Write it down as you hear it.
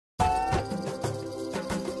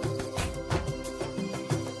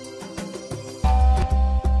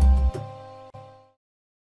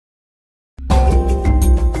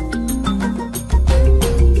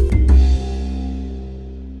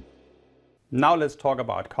Now let's talk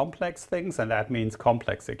about complex things, and that means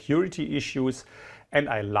complex security issues. And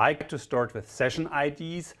I like to start with session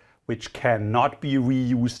IDs, which cannot be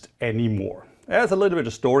reused anymore. There's a little bit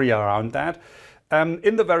of story around that.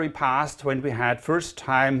 In the very past, when we had first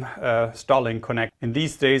time Starlink Connect, in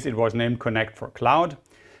these days it was named Connect for Cloud,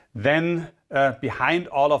 then behind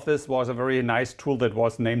all of this was a very nice tool that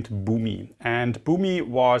was named Boomi. And Boomi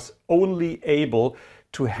was only able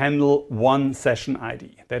to handle one session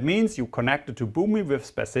ID. That means you connected to Boomi with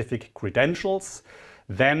specific credentials,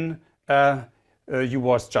 then you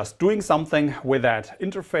was just doing something with that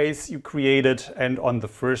interface you created, and on the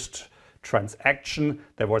first transaction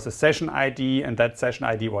there was a session ID, and that session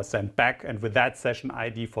ID was sent back, and with that session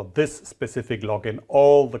ID for this specific login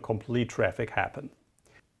all the complete traffic happened.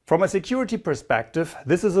 From a security perspective,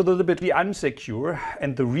 this is a little bit unsecure,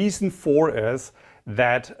 and the reason for is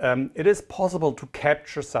that it is possible to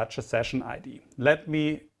capture such a session ID. Let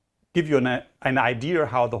me give you an idea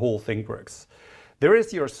how the whole thing works. There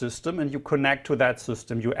is your system and you connect to that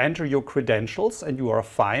system. You enter your credentials and you are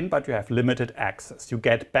fine, but you have limited access. You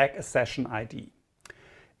get back a session ID.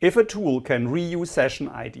 If a tool can reuse session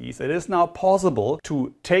IDs, it is now possible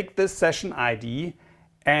to take this session ID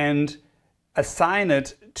and assign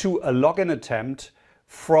it to a login attempt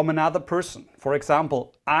from another person. For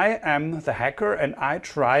example, I am the hacker and I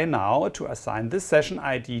try now to assign this session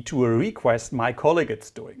ID to a request my colleague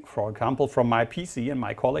is doing, for example from my PC, and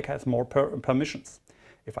my colleague has more permissions.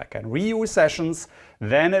 If I can reuse sessions,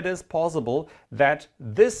 then it is possible that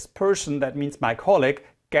this person, that means my colleague,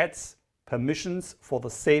 gets permissions for the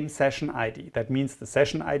same session ID. That means the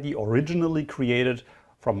session ID originally created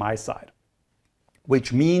from my side.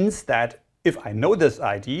 Which means that if I know this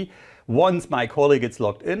ID, once my colleague gets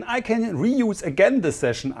logged in, I can reuse again the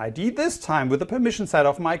session ID, this time with the permission set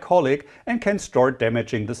of my colleague, and can start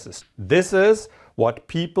damaging the system. This is what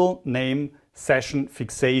people name session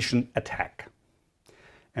fixation attack.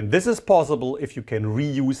 And this is possible if you can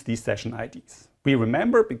reuse these session IDs. We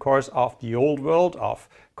remember, because of the old world of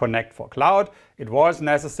Connect for Cloud, it was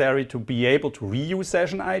necessary to be able to reuse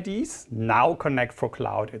session IDs. Now Connect for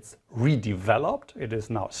Cloud, it's redeveloped. It is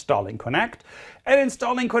now Starlink Connect. And in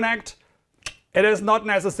Starlink Connect, it is not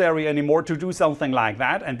necessary anymore to do something like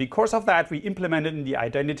that. And because of that, we implemented in the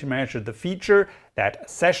Identity Manager the feature that a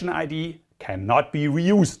session ID cannot be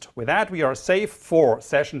reused. With that, we are safe for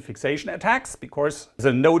session fixation attacks, because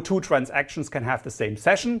no two transactions can have the same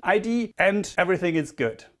session ID, and everything is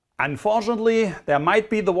good. Unfortunately, there might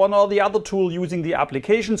be the one or the other tool using the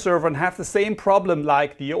application server and have the same problem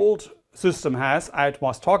like the old system has I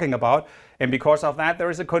was talking about, and because of that there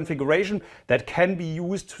is a configuration that can be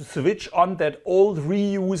used to switch on that old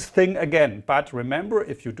reuse thing again. But remember,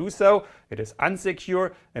 if you do so, it is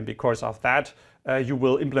unsecure, and because of that you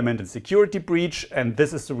will implement a security breach, and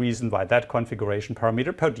this is the reason why that configuration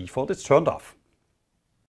parameter per default is turned off.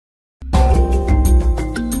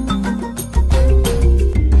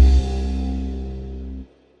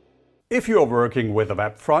 If you are working with a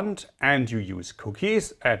web front and you use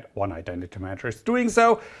cookies, and one identity manager is doing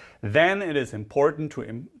so, then it is important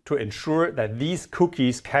to ensure that these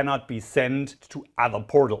cookies cannot be sent to other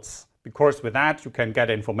portals, because with that you can get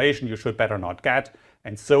information you should better not get.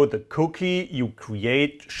 And so the cookie you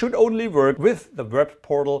create should only work with the web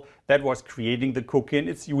portal that was creating the cookie, and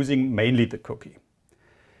it's using mainly the cookie.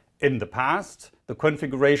 In the past, the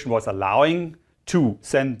configuration was allowing to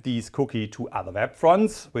send these cookies to other web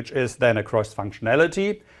fronts, which is then a cross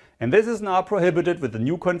functionality. And this is now prohibited with the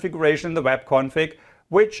new configuration in the web config,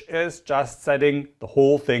 which is just setting the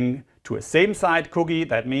whole thing to a SameSite cookie.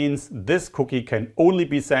 That means this cookie can only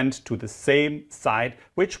be sent to the same site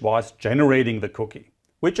which was generating the cookie,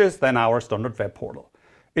 which is then our standard web portal.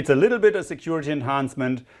 It's a little bit of security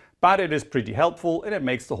enhancement, but it is pretty helpful, and it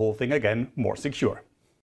makes the whole thing again more secure.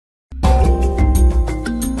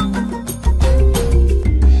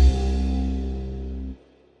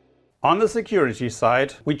 On the security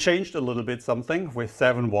side, we changed a little bit something with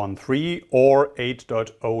 7.1.3 or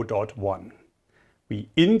 8.0.1. We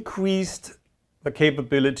increased the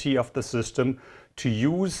capability of the system to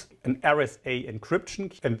use an RSA encryption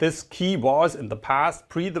key. And this key was in the past,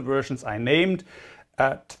 pre the versions I named,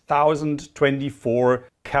 a 1024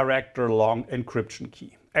 character long encryption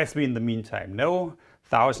key. As we in the meantime know,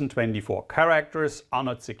 1024 characters are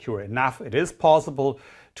not secure enough. It is possible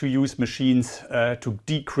to use machines to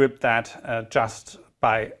decrypt that just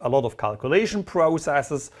by a lot of calculation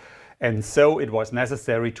processes. And so it was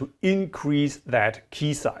necessary to increase that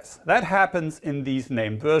key size. That happens in these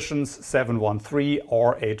named versions 7.1.3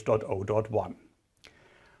 or 8.0.1.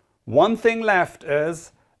 One thing left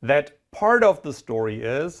is that part of the story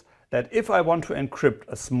is that if I want to encrypt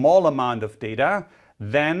a small amount of data,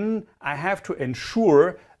 then I have to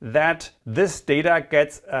ensure that this data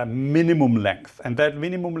gets a minimum length. And that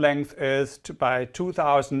minimum length is by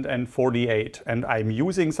 2048. And I'm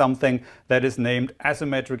using something that is named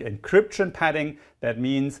asymmetric encryption padding. That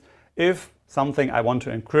means if something I want to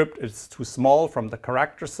encrypt is too small from the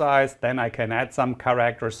character size, then I can add some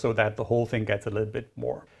characters so that the whole thing gets a little bit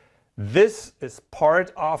more. This is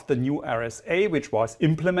part of the new RSA, which was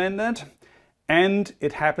implemented, and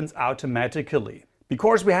it happens automatically.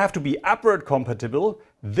 Because we have to be upward compatible,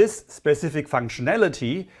 this specific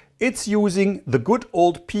functionality, it's using the good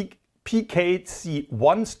old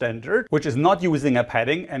PKC1 standard, which is not using a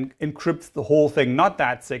padding and encrypts the whole thing, not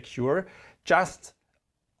that secure, just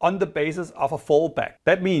on the basis of a fallback.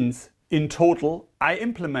 That means in total, I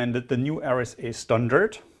implemented the new RSA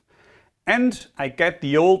standard and I get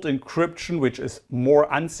the old encryption, which is more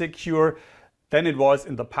unsecure than it was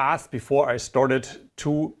in the past before I started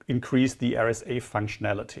to increase the RSA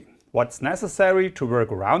functionality. What's necessary to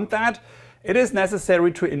work around that? It is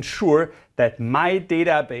necessary to ensure that my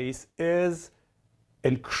database is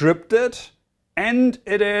encrypted, and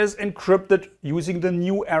it is encrypted using the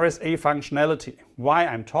new RSA functionality. Why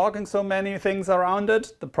I'm talking so many things around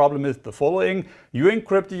it? The problem is the following. You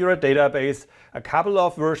encrypted your database a couple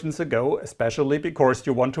of versions ago, especially because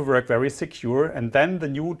you want to work very secure, and then the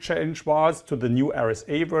new change was to the new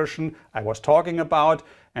RSA version I was talking about,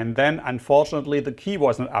 and then unfortunately the key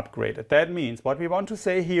wasn't upgraded. That means what we want to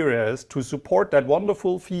say here is, to support that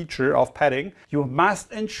wonderful feature of padding, you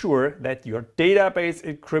must ensure that your database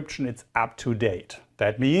encryption is up to date.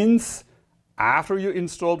 That means after you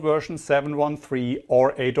installed version 7.1.3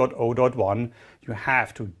 or 8.0.1, you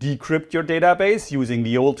have to decrypt your database using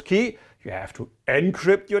the old key. You have to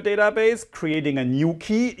encrypt your database, creating a new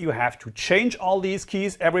key. You have to change all these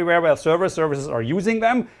keys everywhere where services are using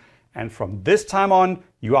them. And from this time on,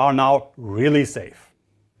 you are now really safe.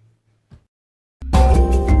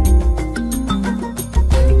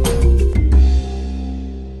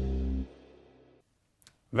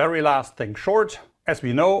 Very last thing short. As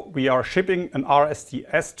we know, we are shipping an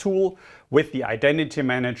rSTS tool with the Identity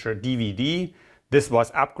Manager DVD. This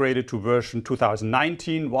was upgraded to version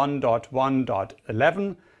 2019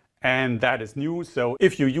 1.1.11, and that is new. So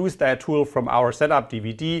if you use that tool from our setup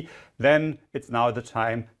DVD, then it's now the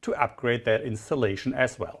time to upgrade that installation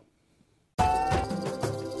as well.